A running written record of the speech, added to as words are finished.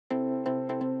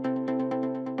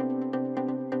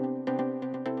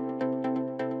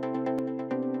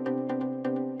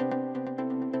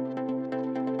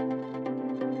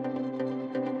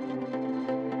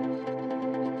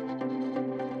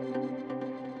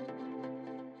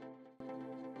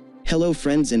Hello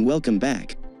friends and welcome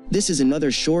back. This is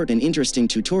another short and interesting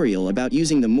tutorial about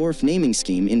using the Morph naming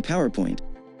scheme in PowerPoint.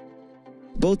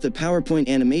 Both the PowerPoint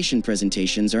animation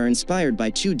presentations are inspired by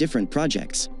two different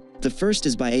projects. The first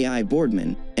is by AI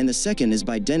Boardman, and the second is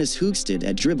by Dennis Hoogstad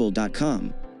at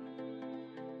Dribbble.com.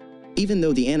 Even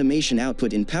though the animation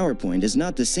output in PowerPoint is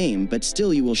not the same, but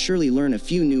still you will surely learn a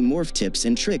few new Morph tips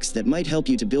and tricks that might help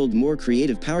you to build more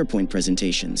creative PowerPoint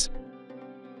presentations.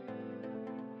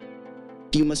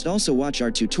 You must also watch our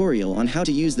tutorial on how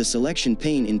to use the selection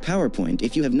pane in PowerPoint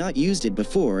if you have not used it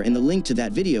before, and the link to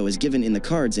that video is given in the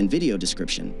cards and video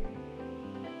description.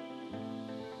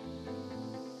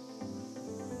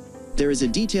 There is a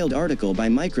detailed article by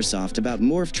Microsoft about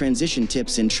Morph transition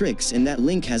tips and tricks, and that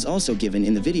link has also given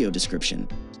in the video description.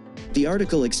 The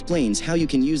article explains how you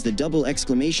can use the double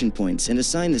exclamation points and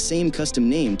assign the same custom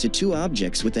name to two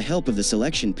objects with the help of the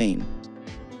selection pane.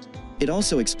 It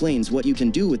also explains what you can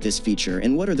do with this feature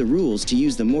and what are the rules to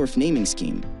use the Morph naming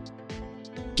scheme.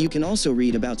 You can also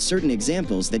read about certain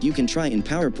examples that you can try in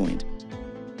PowerPoint.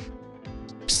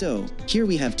 So, here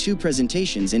we have two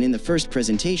presentations, and in the first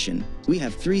presentation, we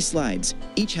have 3 slides,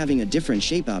 each having a different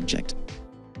shape object.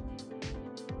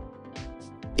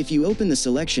 If you open the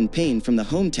selection pane from the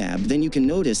Home tab, then you can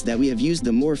notice that we have used the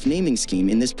Morph naming scheme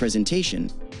in this presentation,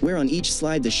 where on each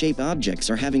slide the shape objects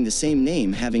are having the same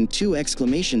name, having 2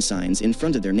 exclamation signs in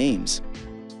front of their names.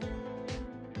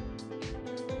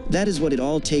 That is what it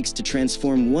all takes to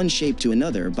transform one shape to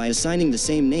another by assigning the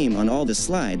same name on all the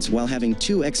slides while having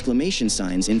 2 exclamation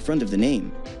signs in front of the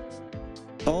name.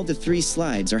 All the 3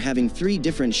 slides are having 3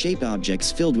 different shape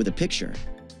objects filled with a picture.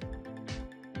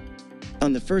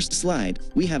 On the first slide,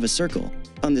 we have a circle.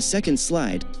 On the second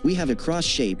slide, we have a cross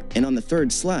shape, and on the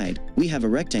third slide, we have a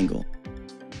rectangle.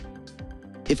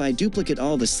 If I duplicate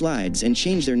all the slides and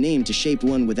change their name to shape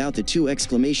 1 without the 2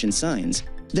 exclamation signs,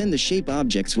 then the shape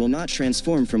objects will not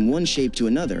transform from one shape to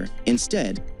another.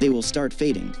 Instead, they will start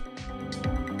fading.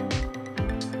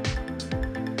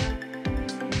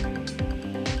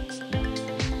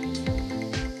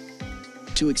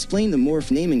 To explain the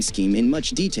Morph naming scheme in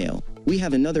much detail, we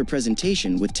have another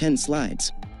presentation with 10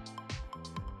 slides.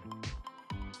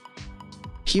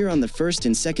 Here on the first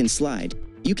and second slide,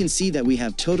 you can see that we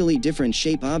have totally different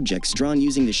shape objects drawn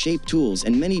using the shape tools,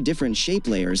 and many different shape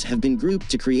layers have been grouped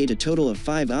to create a total of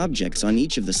 5 objects on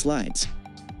each of the slides.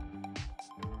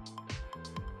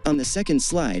 On the second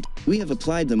slide, we have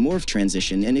applied the Morph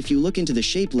transition, and if you look into the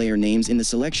shape layer names in the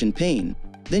selection pane,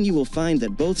 then you will find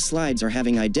that both slides are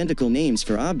having identical names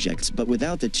for objects but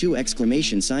without the 2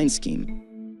 exclamation sign scheme.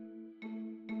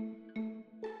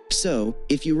 So,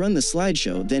 if you run the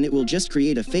slideshow, then it will just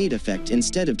create a fade effect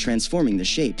instead of transforming the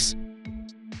shapes.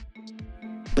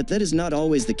 But that is not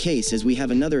always the case, as we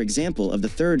have another example of the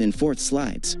third and fourth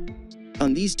slides.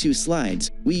 On these 2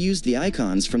 slides, we used the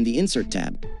icons from the Insert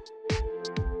tab.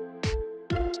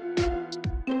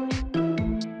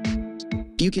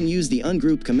 You can use the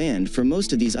ungroup command for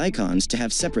most of these icons to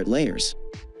have separate layers.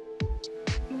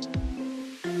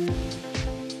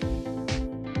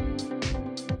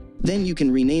 Then you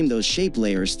can rename those shape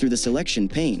layers through the selection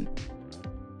pane.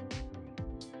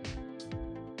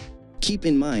 Keep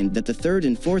in mind that the third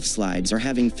and fourth slides are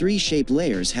having 3 shape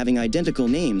layers having identical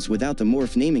names without the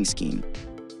Morph naming scheme.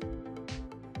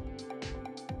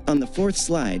 On the fourth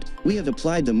slide, we have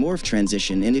applied the Morph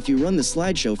transition, and if you run the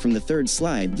slideshow from the third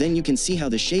slide, then you can see how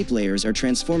the shape layers are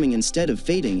transforming instead of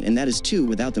fading, and that is too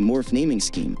without the Morph naming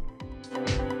scheme.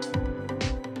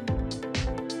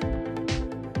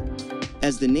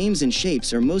 As the names and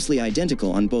shapes are mostly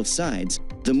identical on both sides,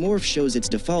 the Morph shows its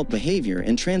default behavior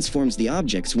and transforms the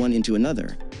objects one into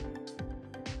another.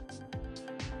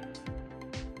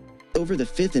 Over the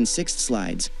 5th and 6th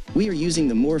slides, we are using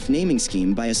the Morph naming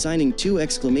scheme by assigning 2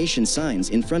 exclamation signs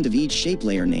in front of each shape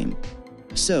layer name.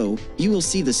 So, you will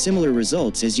see the similar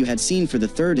results as you had seen for the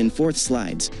 3rd and 4th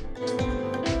slides.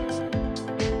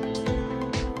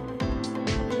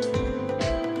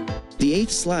 The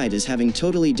 8th slide is having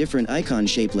totally different icon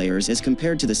shape layers as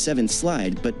compared to the 7th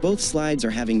slide, but both slides are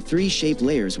having 3 shape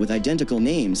layers with identical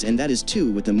names, and that is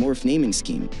too with the Morph naming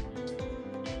scheme.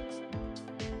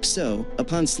 So,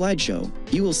 upon slideshow,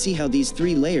 you will see how these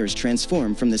 3 layers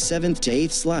transform from the 7th to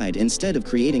 8th slide instead of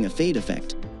creating a fade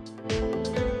effect.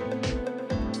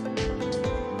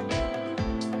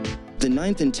 The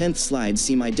 9th and 10th slides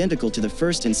seem identical to the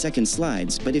 1st and 2nd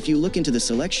slides, but if you look into the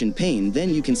selection pane, then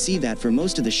you can see that for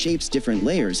most of the shapes different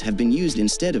layers have been used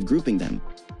instead of grouping them.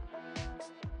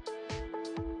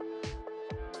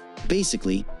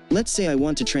 Basically, let's say I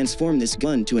want to transform this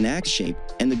gun to an axe shape,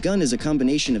 and the gun is a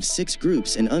combination of 6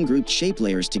 groups and ungrouped shape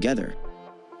layers together.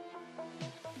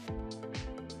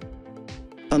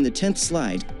 On the 10th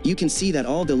slide, you can see that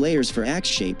all the layers for axe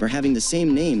shape are having the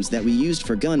same names that we used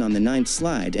for gun on the 9th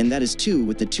slide, and that is 2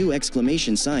 with the 2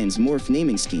 exclamation signs morph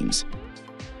naming schemes.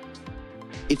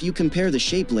 If you compare the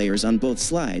shape layers on both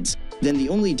slides, then the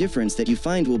only difference that you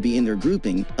find will be in their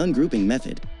grouping, ungrouping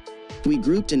method. We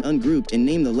grouped and ungrouped and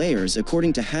named the layers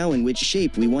according to how and which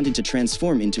shape we wanted to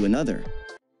transform into another.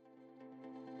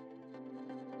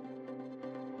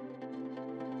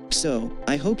 So,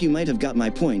 I hope you might have got my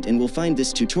point and will find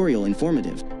this tutorial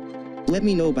informative. Let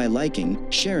me know by liking,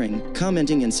 sharing,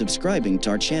 commenting and subscribing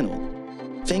to our channel.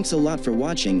 Thanks a lot for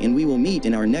watching, and we will meet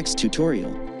in our next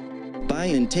tutorial. Bye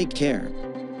and take care.